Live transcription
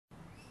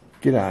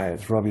G'day,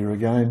 it's Rob here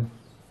again.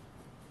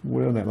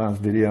 Well, in that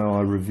last video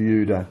I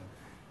reviewed a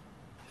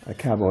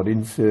carbide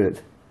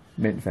insert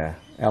meant for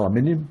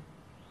aluminium.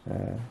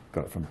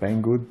 Got it from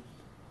Banggood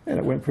and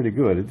it went pretty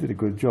good. It did a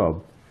good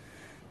job.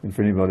 And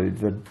for anybody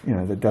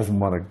that doesn't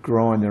want to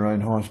grind their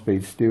own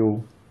high-speed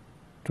steel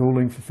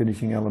tooling for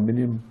finishing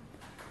aluminium,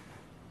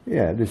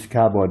 yeah, this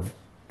carbide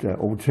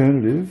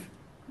alternative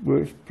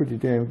works pretty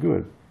damn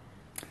good.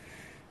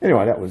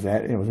 Anyway, that was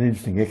that. It was an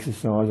interesting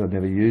exercise. I'd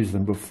never used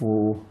them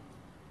before.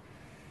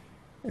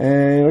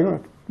 And I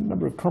got a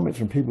number of comments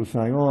from people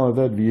saying, oh,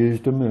 they've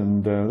used them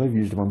and they've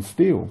used them on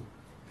steel.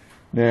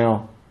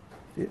 Now,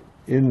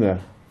 in the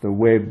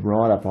web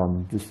write-up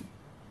on this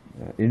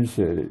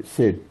insert, it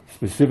said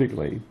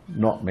specifically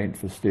not meant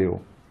for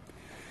steel.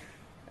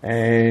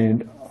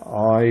 And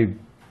I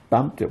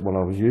bumped it while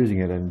I was using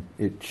it and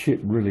it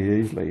chipped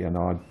really easily. And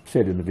I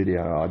said in the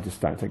video, I just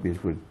don't think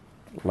this would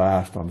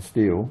last on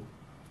steel.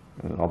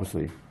 And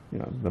obviously,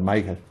 the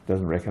maker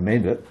doesn't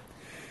recommend it.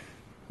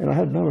 And I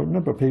had a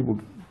number of people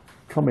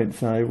comment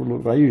saying, well,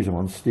 look, they use them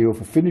on steel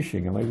for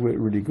finishing and they work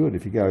really good.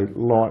 If you go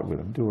light with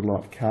them, do a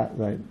light cut,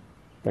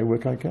 they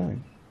work okay.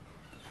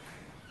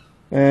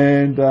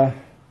 And I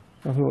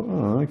thought,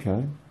 oh,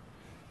 okay.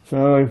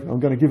 So I'm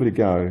going to give it a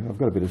go. I've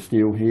got a bit of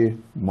steel here,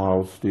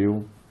 mild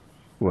steel.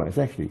 Well, it's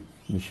actually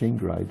machine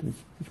grade.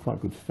 It's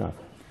quite good stuff.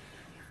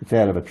 It's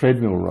out of a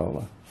treadmill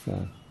roller,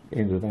 so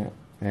end of that.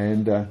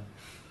 And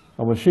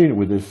I'll machine it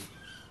with this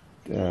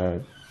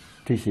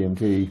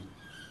TCMT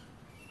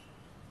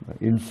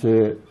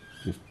insert,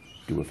 just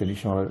do a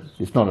finish on it.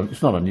 It's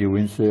not a new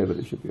insert, but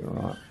it should be all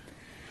right.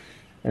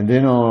 And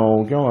then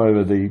I'll go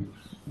over the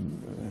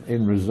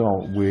end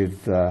result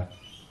with the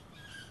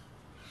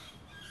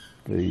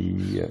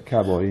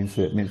carbide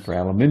insert meant for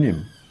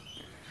aluminium.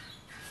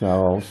 So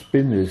I'll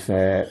spin this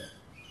at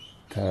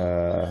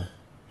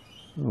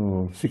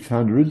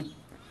 600.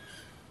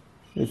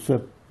 It's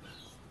a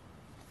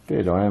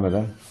fair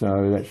diameter,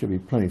 so that should be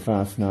plenty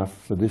fast enough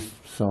for this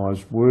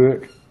size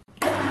work.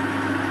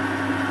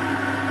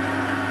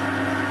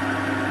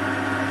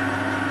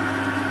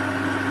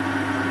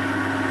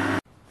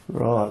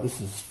 Right, this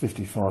is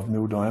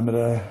 55mm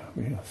diameter.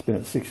 We spin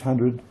at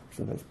 600,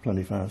 so that's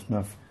plenty fast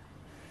enough.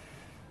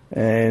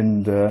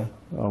 And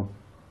I'll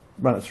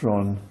run it through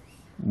on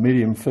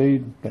medium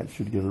feed. That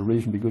should give a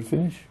reasonably good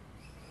finish.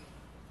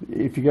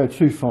 If you go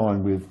too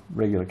fine with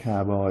regular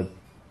carbide,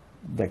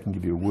 that can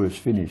give you a worse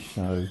finish.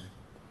 So,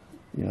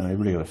 you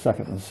really got to suck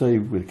it and see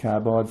with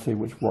carbide, see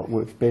what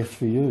works best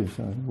for you.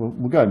 So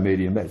we'll go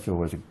medium. That's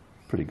always a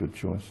pretty good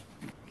choice.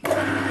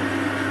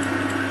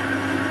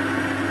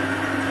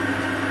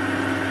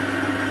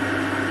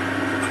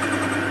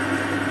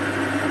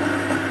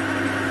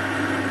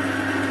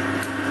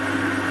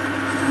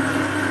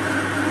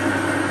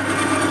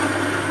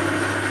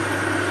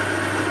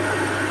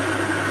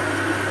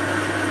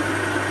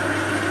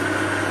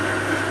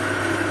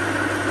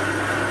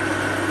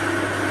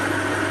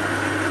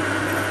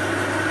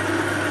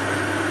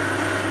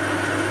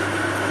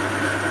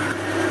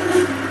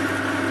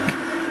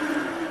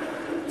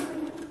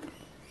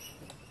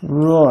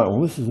 Right,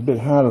 well this is a bit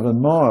harder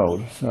than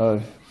mild,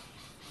 so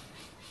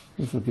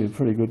this will be a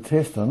pretty good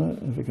test on it,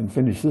 if we can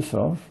finish this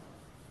off.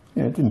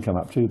 Yeah, it didn't come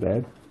up too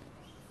bad,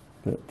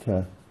 but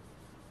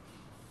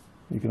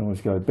you can always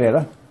go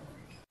better.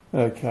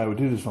 Okay, we'll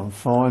do this on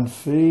fine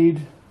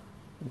feed.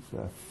 It's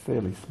a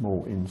fairly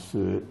small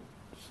insert,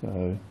 so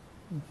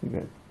I think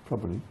that'd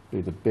probably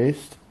be the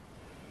best.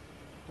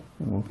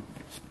 And we'll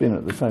spin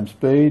at the same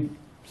speed,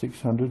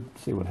 600,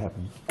 see what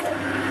happens.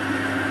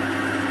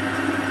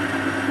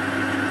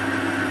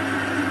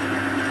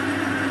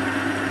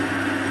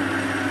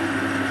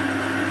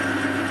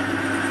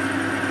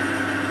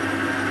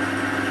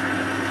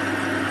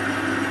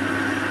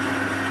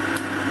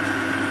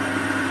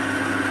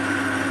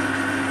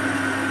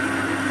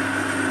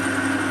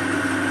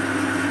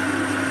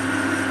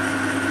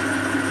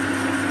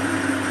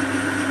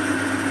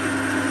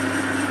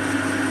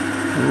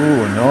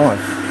 Ooh,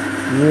 nice.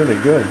 Really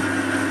good.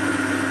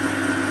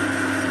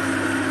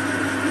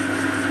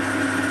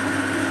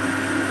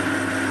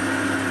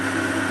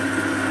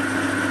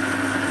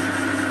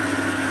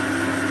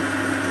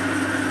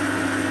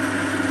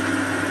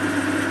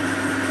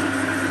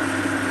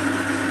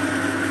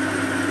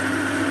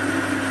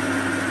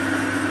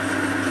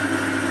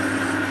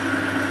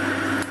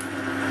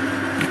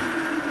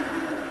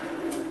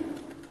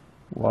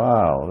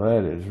 Wow,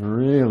 that is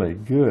really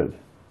good.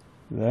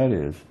 That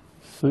is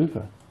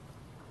super.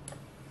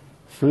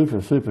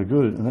 Super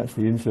good, and that's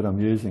the insert I'm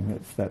using.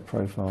 That's that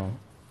profile.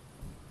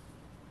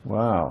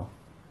 Wow.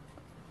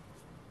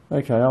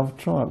 Okay, I'll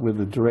try it with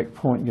the direct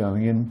point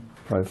going in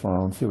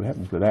profile and see what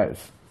happens with that.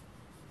 It's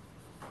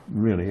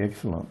really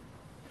excellent.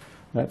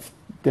 That's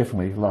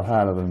definitely a lot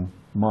harder than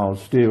mild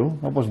steel.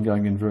 I wasn't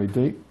going in very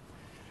deep,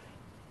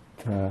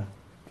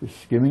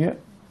 just skimming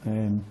it,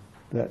 and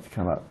that's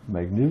come up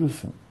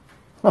magnificent.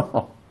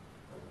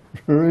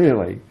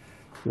 Really,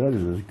 that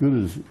is as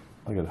good as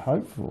I could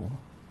hope for.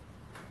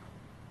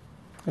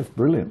 That's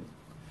brilliant.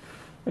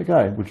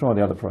 Okay, we'll try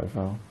the other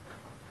profile.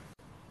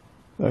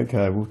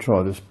 Okay, we'll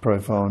try this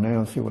profile now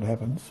and see what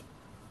happens.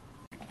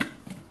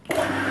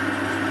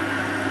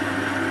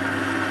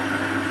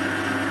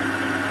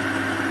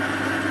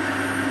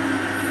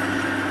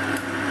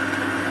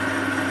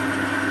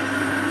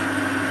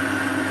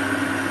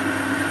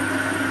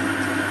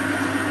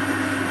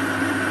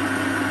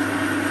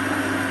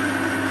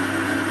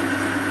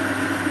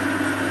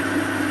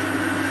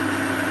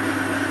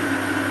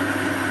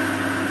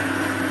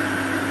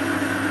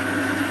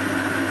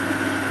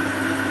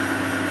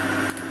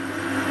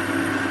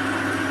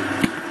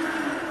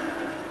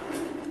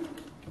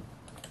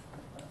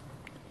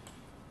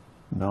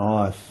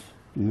 Nice,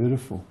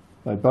 beautiful.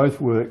 They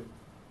both work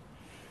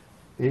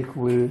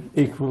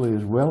equally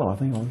as well, I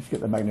think. I'll just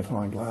get the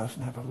magnifying glass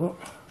and have a look.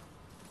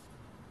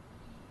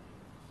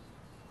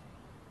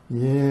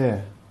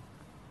 Yeah,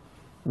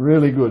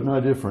 really good, no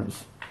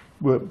difference.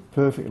 Work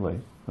perfectly.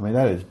 I mean,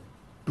 that is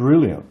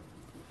brilliant.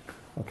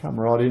 I'll come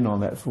right in on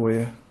that for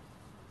you.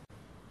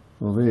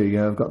 Well, there you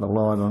go, I've got the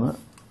light on it,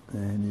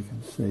 and you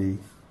can see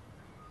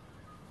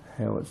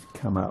how it's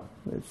come up.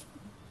 It's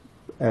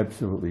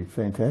absolutely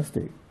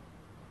fantastic.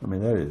 I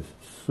mean, that is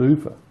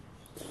super,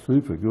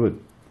 super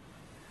good.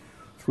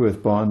 It's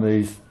worth buying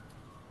these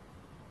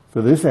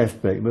for this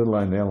aspect, let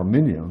alone the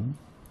aluminium.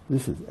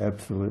 This is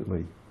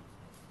absolutely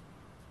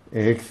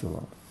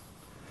excellent.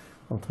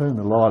 I'll turn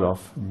the light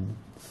off and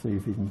see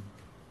if you can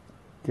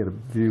get a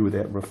view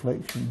without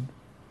reflection.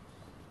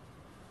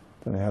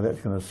 Don't know how that's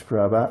going to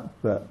scrub up,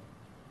 but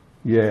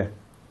yeah,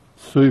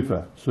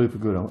 super, super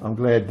good. I'm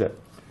glad that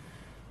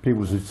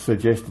people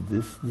suggested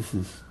this. This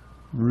is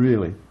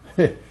really...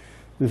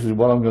 This is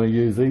what I'm going to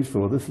use these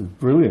for. This is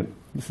brilliant.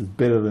 This is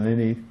better than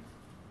any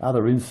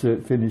other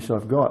insert finish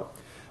I've got.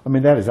 I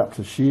mean, that is up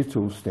to shear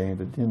tool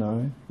standard, you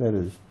know. That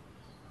is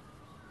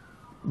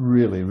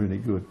really, really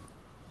good.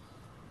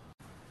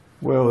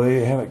 Well, there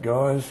you have it,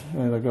 guys.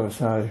 And I've got to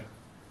say,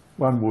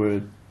 one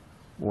word,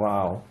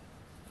 wow.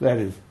 That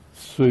is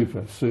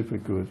super, super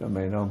good. I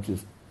mean, I'm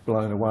just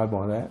blown away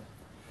by that.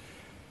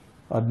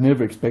 I'd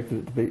never expected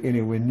it to be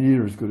anywhere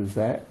near as good as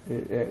that.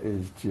 It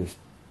is just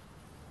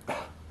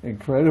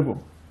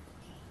incredible.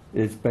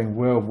 It's been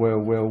well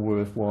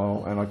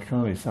worthwhile, and I can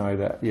only say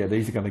that, yeah,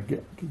 these are going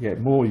to get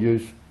more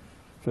use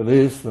for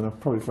this than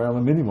probably for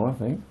aluminium, I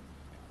think.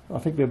 I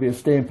think there'll be a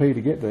stampede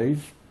to get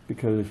these,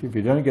 because if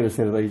you don't get a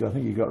set of these, I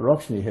think you've got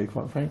rocks in your head,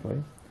 quite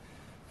frankly.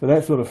 For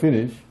that sort of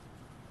finish,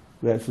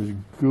 that's as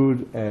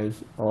good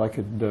as I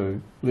could do,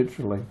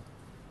 literally.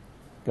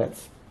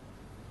 That's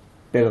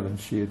better than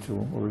shear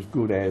tool, or as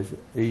good as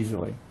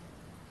easily.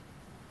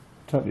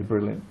 Totally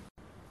brilliant.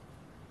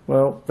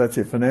 Well, that's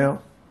it for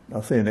now.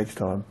 I'll see you next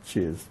time.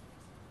 Cheers.